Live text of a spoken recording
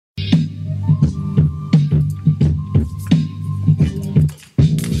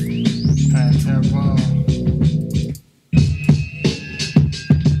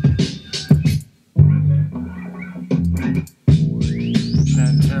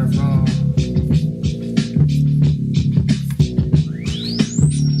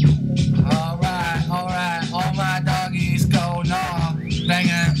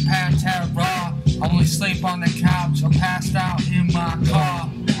asleep on the couch or passed out in my car.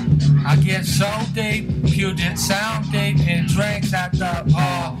 I get so deep, Puget Sound deep in drinks at the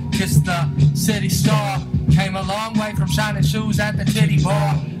bar. Kiss the city star. Came a long way from shining shoes at the titty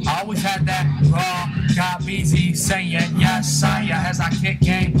bar. I always had that raw. Got busy saying yes, sire. As I kick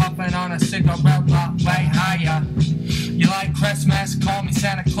game, puffing on a cigarette, way higher. You like Christmas? Call me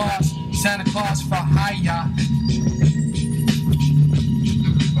Santa Claus. Santa Claus for hire.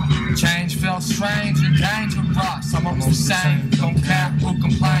 Change feels strange and dangerous. I'm almost the same, don't care who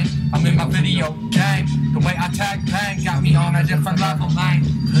complain. I'm in my video game. The way I tag bang got me on a different level lane.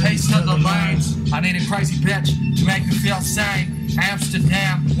 Pace to the lanes. I need a crazy bitch to make me feel sane.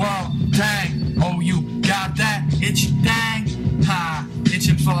 Amsterdam, whoa, dang. Oh, you got that itchy dang. Ha,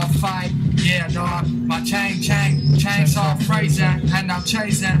 itching for a fight. Yeah, dog, my chainsaw phrasing. And I'm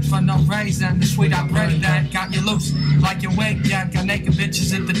chasing for no reason. The sweet I break that got you loose like your wig, yeah. Got naked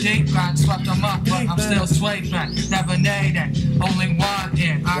bitches in the deep end. Swept them up, but I'm still sweeping. Never needing, only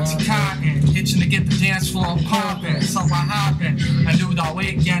wanting Oxycontin. Itching to get the dance floor pumping. So I hopping and do the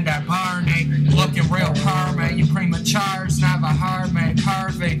weekend at Barney. Looking real permy. You prematures never heard me.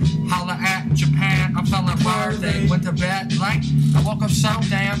 Curvy, holla at Japan. I'm feeling worthy. Went to bed late. I woke up so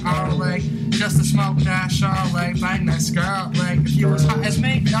damn early. Just to smoke that Charlotte, bang that skirt leg. If you was hot as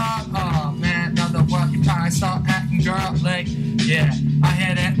me, dog, oh man, another world you probably start acting girly. Yeah, I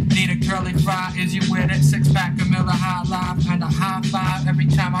hit it, need a curly fry, is you with it? 6-pack of Miller High Life and a high five every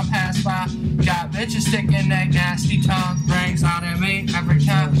time I pass by. Got bitches sticking their nasty tongue rings out at me every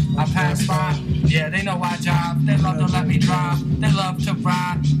time I pass by. Yeah, they know I jive, they love to let me drive, they love to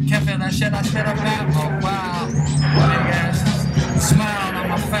ride. Can't feel that shit I spit up at, oh wow. Big ass smile on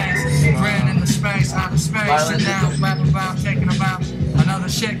my face, grin in the space, out of space, sit down, rap about, taking about another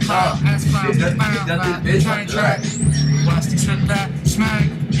shit club, ass clouds, about, train track, Westie spit that smack,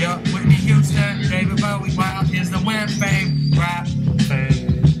 yeah, Whitney Houston, David Bowie, wild is the wind, fame, rap, fame.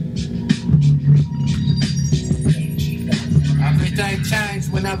 Everything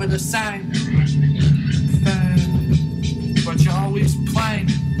changed, we're never the same, fame. But you're always playing.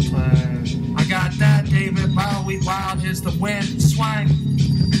 I got that David Bowie, wild is the wind, swing,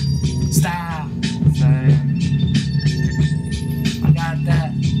 style, fame. I got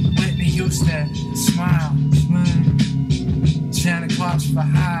that Whitney Houston, smile, swing, Santa Claus for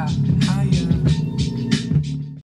high.